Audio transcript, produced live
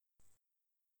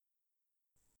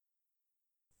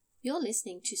You're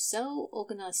listening to Sew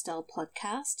Organised Style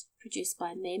podcast, produced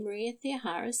by me, Maria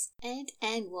Theoharis, and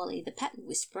Anne Wally, the Pattern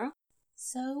Whisperer.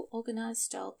 Sew Organised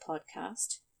Style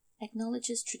podcast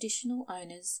acknowledges traditional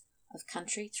owners of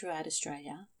country throughout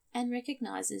Australia and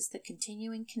recognises the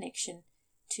continuing connection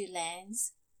to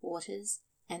lands, waters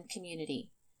and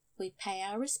community. We pay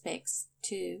our respects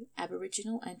to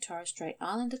Aboriginal and Torres Strait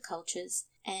Islander cultures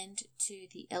and to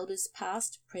the elders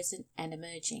past, present and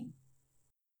emerging.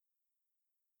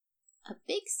 A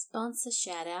big sponsor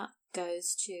shout out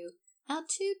goes to our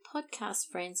two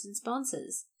podcast friends and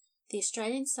sponsors. The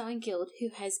Australian Sewing Guild, who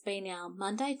has been our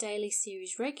Monday Daily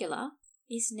Series regular,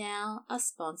 is now a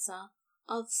sponsor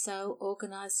of Sew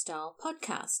Organised Style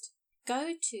podcast.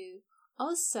 Go to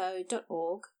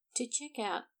ozsew.org to check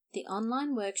out the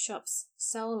online workshops,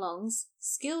 sew-alongs,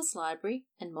 skills library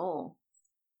and more.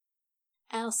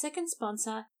 Our second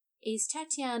sponsor is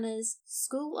Tatiana's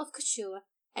School of Couture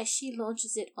as she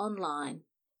launches it online.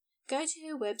 Go to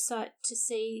her website to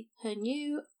see her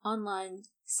new online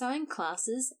sewing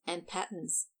classes and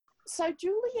patterns. So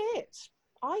Juliet,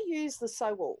 I use the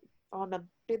Sew All. I'm a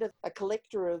bit of a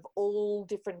collector of all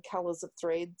different colours of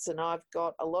threads, and I've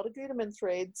got a lot of Gutermann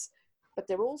threads, but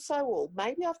they're all Sew All.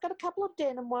 Maybe I've got a couple of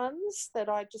denim ones that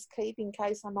I just keep in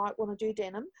case I might want to do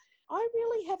denim. I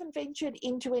really haven't ventured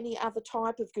into any other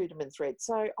type of Gutermann thread,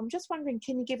 so I'm just wondering,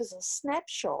 can you give us a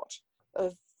snapshot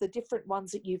of the different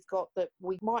ones that you've got that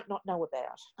we might not know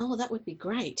about? Oh, that would be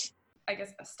great. I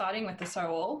guess starting with the Sew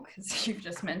All, because you've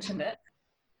just mentioned it.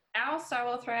 Our Sew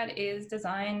All thread is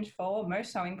designed for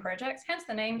most sewing projects, hence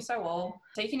the name Sew All.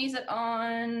 So you can use it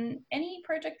on any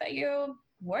project that you're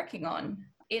working on.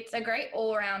 It's a great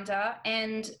all-rounder,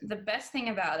 and the best thing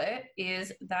about it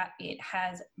is that it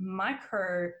has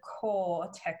micro-core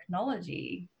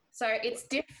technology. So it's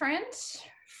different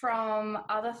from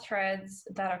other threads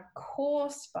that are core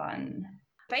spun.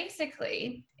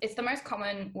 Basically, it's the most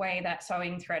common way that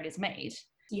sewing thread is made.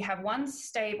 You have one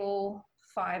stable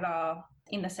fibre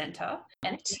in the centre,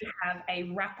 and you have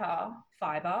a wrapper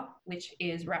fibre which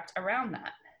is wrapped around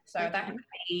that. So that could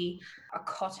be a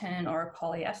cotton or a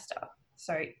polyester.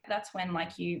 So that's when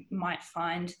you might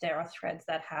find there are threads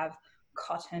that have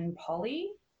cotton poly.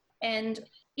 And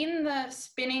in the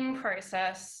spinning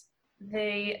process,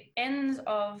 the ends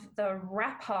of the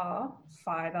wrapper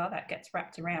fibre that gets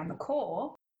wrapped around the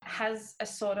core has a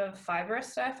sort of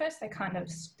fibrous surface. They kind of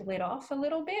split off a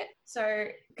little bit. So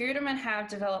Gutermann have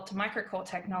developed microcore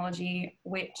technology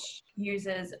which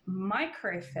uses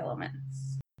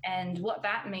microfilaments. And what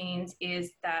that means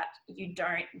is that you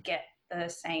don't get the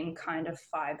same kind of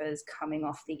fibres coming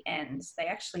off the ends. They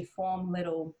actually form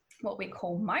little, what we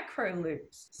call micro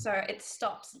loops. So it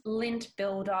stops lint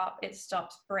buildup, it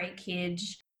stops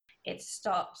breakage, it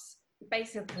stops,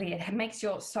 basically it makes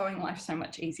your sewing life so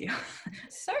much easier.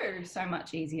 so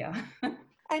much easier.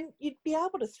 And you'd be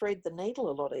able to thread the needle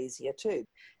a lot easier too.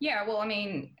 Yeah, well, I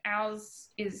mean,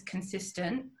 ours is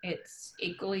consistent. It's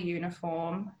equally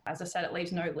uniform. As I said, it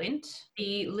leaves no lint.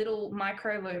 The little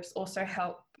micro loops also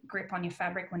help grip on your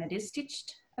fabric when it is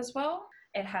stitched as well.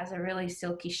 It has a really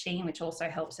silky sheen, which also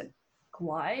helps it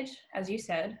glide, as you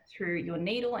said, through your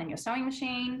needle and your sewing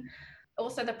machine.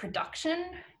 Also, the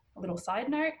production, a little side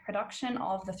note, production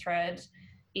of the thread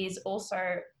is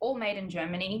also all made in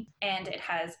Germany, and it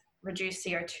has reduced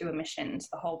CO2 emissions,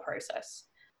 the whole process.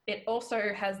 It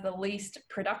also has the least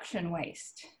production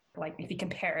waste, if you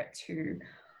compare it to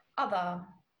other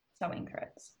sewing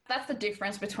threads. That's the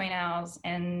difference between ours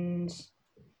and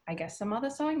I guess some other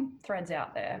sewing threads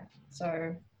out there.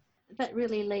 So that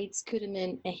really leads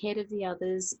Gutermann ahead of the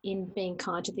others in being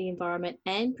kind to the environment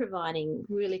and providing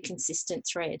really consistent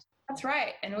thread. That's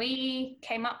right. And we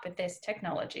came up with this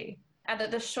technology.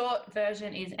 And the short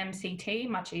version is MCT,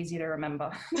 much easier to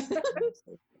remember.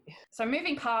 So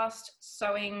moving past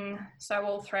Sew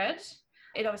All thread,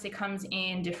 it obviously comes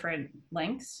in different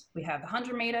lengths. We have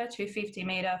 100 metre, 250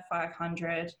 metre,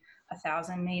 500,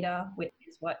 1,000 metre, which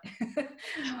is what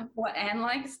Anne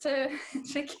likes to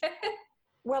get.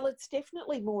 Well, it's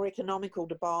definitely more economical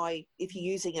to buy if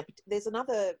you're using there's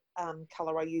another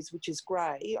colour I use which is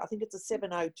grey. I think it's a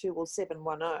 702 or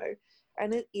 710,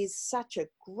 and it is such a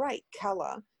great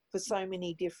colour for so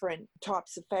many different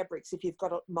types of fabrics. If you've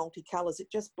got multicolours,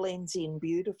 it just blends in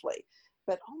beautifully.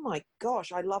 But, oh, my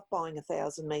gosh, I love buying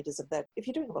 1,000 metres of that if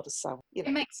you're doing a lot of sewing. It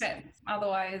makes sense.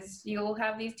 Otherwise, you'll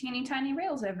have these teeny tiny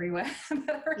reels everywhere.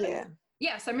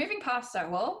 Yeah, so moving past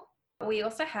Sew All, we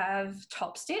also have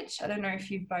Top Stitch. I don't know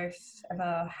if you've both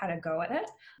ever had a go at it,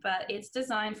 but it's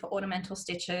designed for ornamental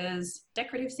stitches,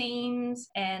 decorative seams,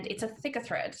 and it's a thicker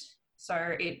thread. So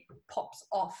it pops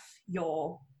off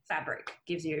your fabric,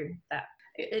 gives you that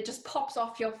It just pops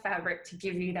off your fabric to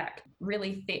give you that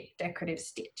really thick decorative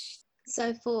stitch.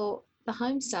 So for the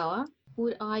home sewer,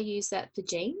 would I use that for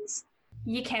jeans?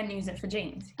 You can use it for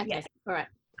jeans. Okay, Yes. all right.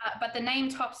 But the name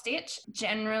top stitch,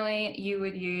 generally you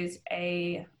would use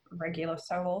a regular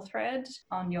sew all thread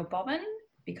on your bobbin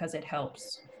because it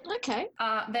helps. Okay.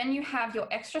 Then you have your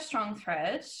extra strong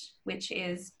thread, which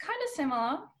is kind of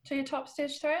similar to your top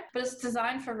stitch thread, but it's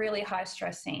designed for really high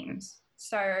stress seams.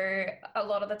 So a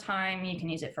lot of the time you can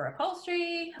use it for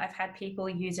upholstery. I've had people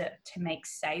use it to make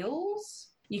sails.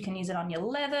 You can use it on your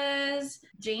leathers.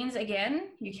 Jeans, again,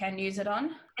 you can use it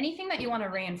on. Anything that you want to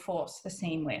reinforce the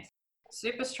seam with.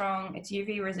 Super strong, it's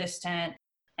UV resistant,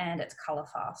 and it's colour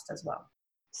fast as well.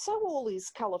 Sew all is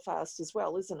colour fast as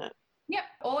well, isn't it? Yep,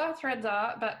 all our threads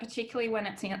are, but particularly when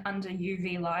it's under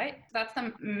UV light. That's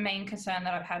the main concern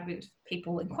that I've had with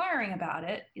people inquiring about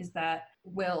it, is that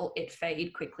will it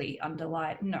fade quickly under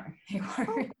light? No, it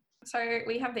won't. So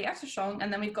we have the extra strong,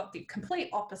 and then we've got the complete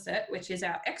opposite, which is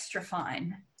our extra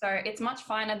fine. So it's much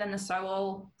finer than the sew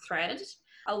all thread.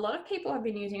 A lot of people have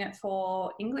been using it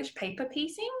for English paper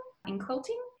piecing in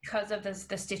quilting because of the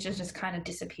stitches just kind of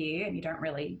disappear and you don't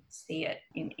really see it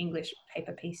in English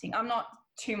paper piecing. I'm not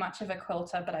too much of a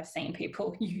quilter, but I've seen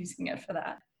people using it for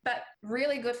that. But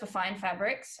really good for fine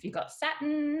fabrics. You've got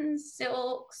satins,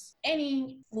 silks,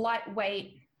 any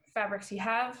lightweight fabrics you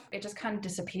have, it just kind of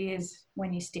disappears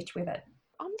when you stitch with it.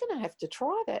 I'm going to have to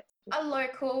try that. A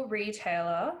local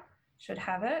retailer should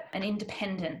have it, an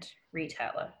independent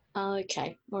retailer.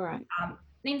 Okay, all right.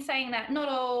 In saying that, not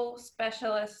all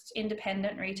specialist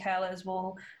independent retailers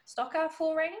will stock our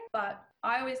full range, but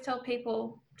I always tell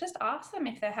people just ask them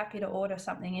if they're happy to order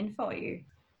something in for you.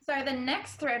 So the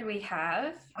next thread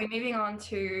we're moving on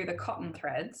to the cotton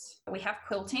threads. We have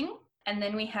quilting and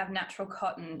then we have natural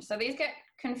cotton. So these get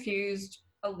confused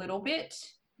a little bit.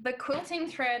 The quilting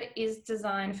thread is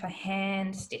designed for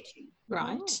hand stitching.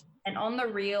 Right. And on the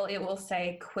reel, it will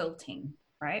say quilting,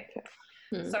 right?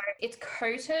 So it's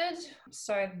coated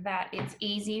so that it's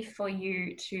easy for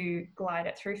you to glide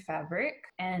it through fabric,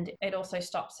 and it also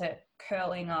stops it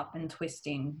curling up and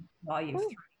twisting while you're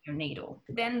throwing your needle.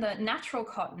 Then the natural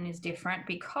cotton is different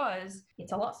because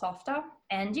it's a lot softer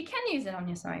and you can use it on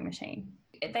your sewing machine.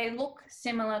 They look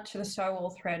similar to the sew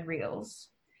all thread reels,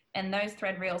 and those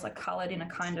thread reels are coloured in a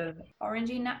kind of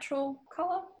orangey natural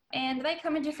colour. And they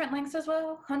come in different lengths as well,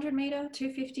 100 metre,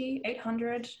 250,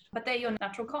 800, but they're your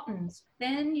natural cottons.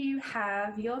 Then you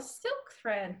have your silk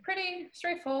thread, pretty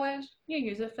straightforward. You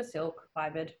use it for silk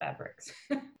fibered fabrics.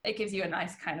 It gives you a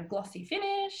nice kind of glossy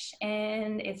finish,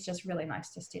 and it's just really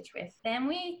nice to stitch with. Then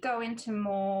we go into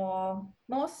more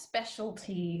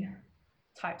specialty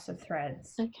types of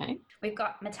threads. Okay. We've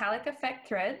got metallic effect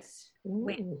threads,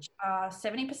 which are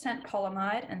 70%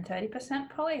 polyamide and 30%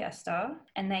 polyester,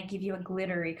 and they give you a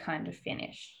glittery kind of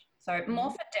finish. So more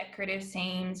for decorative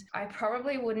seams. I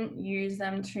probably wouldn't use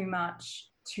them too much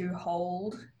to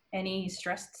hold any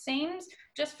stressed seams,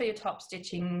 just for your top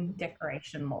stitching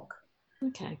decoration look.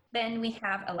 Okay. Then we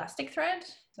have elastic thread,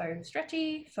 so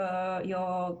stretchy for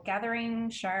your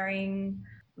gathering, shirring,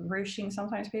 ruching,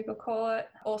 sometimes people call it.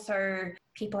 Also,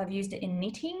 people have used it in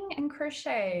knitting and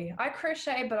crochet. I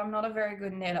crochet, but I'm not a very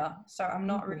good knitter, so I'm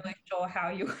not really sure how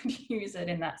you would use it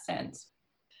in that sense.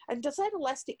 And does that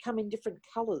elastic come in different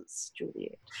colours,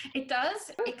 Juliet? It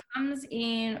does. It comes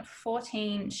in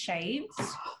 14 shades.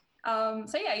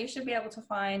 So yeah, you should be able to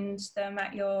find them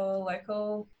at your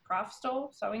local craft store,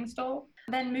 sewing store.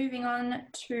 Then moving on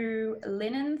to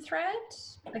linen thread.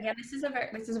 Again, this is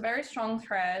a very strong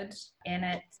thread, and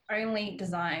it's only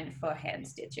designed for hand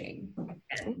stitching.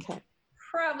 And Okay.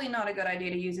 probably not a good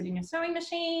idea to use it in your sewing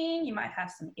machine. You might have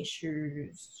some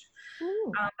issues.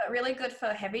 But really good for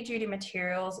heavy duty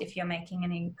materials if you're making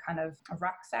any kind of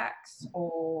rucksacks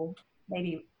or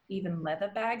maybe even leather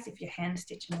bags if you're hand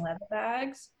stitching leather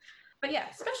bags. But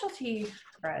yeah, specialty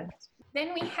threads.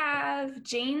 Then we have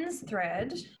jeans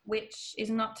thread, which is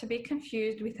not to be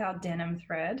confused with our denim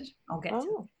thread. I'll get to it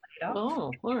later.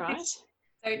 Oh, all right.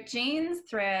 So jeans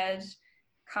thread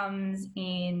comes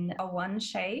in a one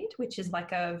shade, which is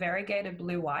like a variegated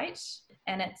blue-white,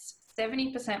 and it's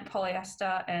 70%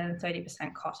 polyester and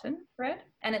 30% cotton thread.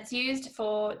 And it's used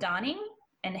for darning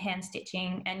and hand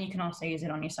stitching, and you can also use it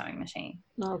on your sewing machine.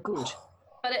 Oh, good.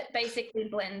 But it basically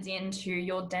blends into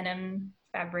your denim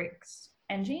fabrics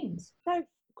and jeans. So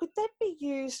could that be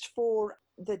used for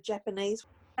the Japanese?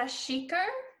 Sashiko?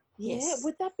 Yeah, Yes.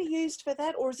 would that be used for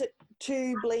that, or is it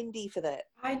too blendy for that?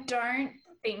 I don't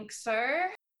think so.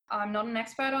 I'm not an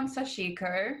expert on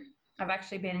sashiko. I've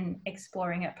actually been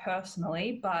exploring it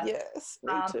personally, but Yes,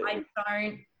 me too.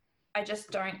 I just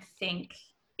don't think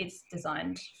it's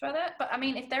designed for that. But I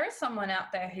mean, if there is someone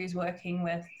out there who's working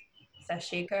with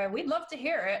Sashiko, we'd love to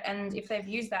hear it. And if they've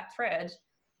used that thread,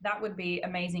 that would be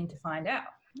amazing to find out.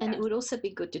 And it would also be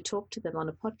good to talk to them on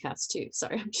a podcast too.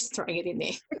 Sorry, I'm just throwing it in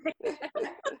there.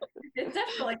 It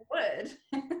definitely would.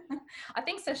 I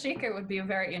think Sashiko would be a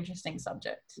very interesting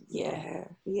subject. Yeah.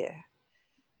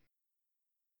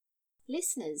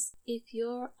 Listeners, if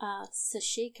you're a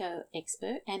Sashiko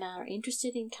expert and are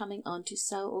interested in coming on to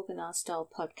So Organised Style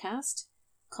Podcast,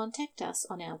 contact us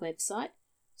on our website,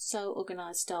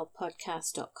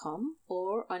 soorganizedstylepodcast.com,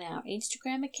 or on our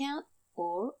Instagram account,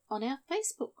 or on our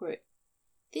Facebook group.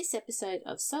 This episode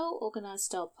of So Organised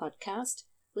Style Podcast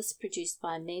was produced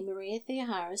by me, Maria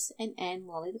Theoharis, and Anne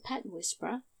Wally, the Pattern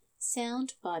Whisperer,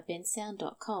 sound by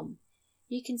bensound.com.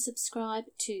 You can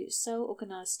subscribe to So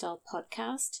Organised Style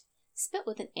Podcast, spelt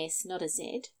with an S, not a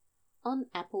Z, on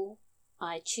Apple,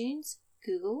 iTunes,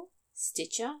 Google,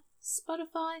 Stitcher,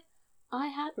 Spotify,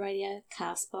 iHeartRadio,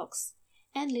 Castbox,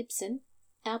 and Libsyn,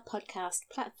 our podcast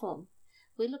platform.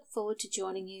 We look forward to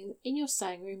joining you in your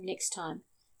sewing room next time.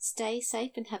 Stay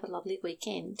safe and have a lovely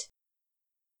weekend.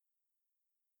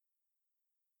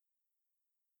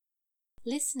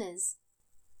 Listeners,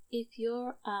 if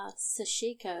you're a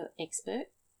Sashiko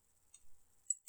expert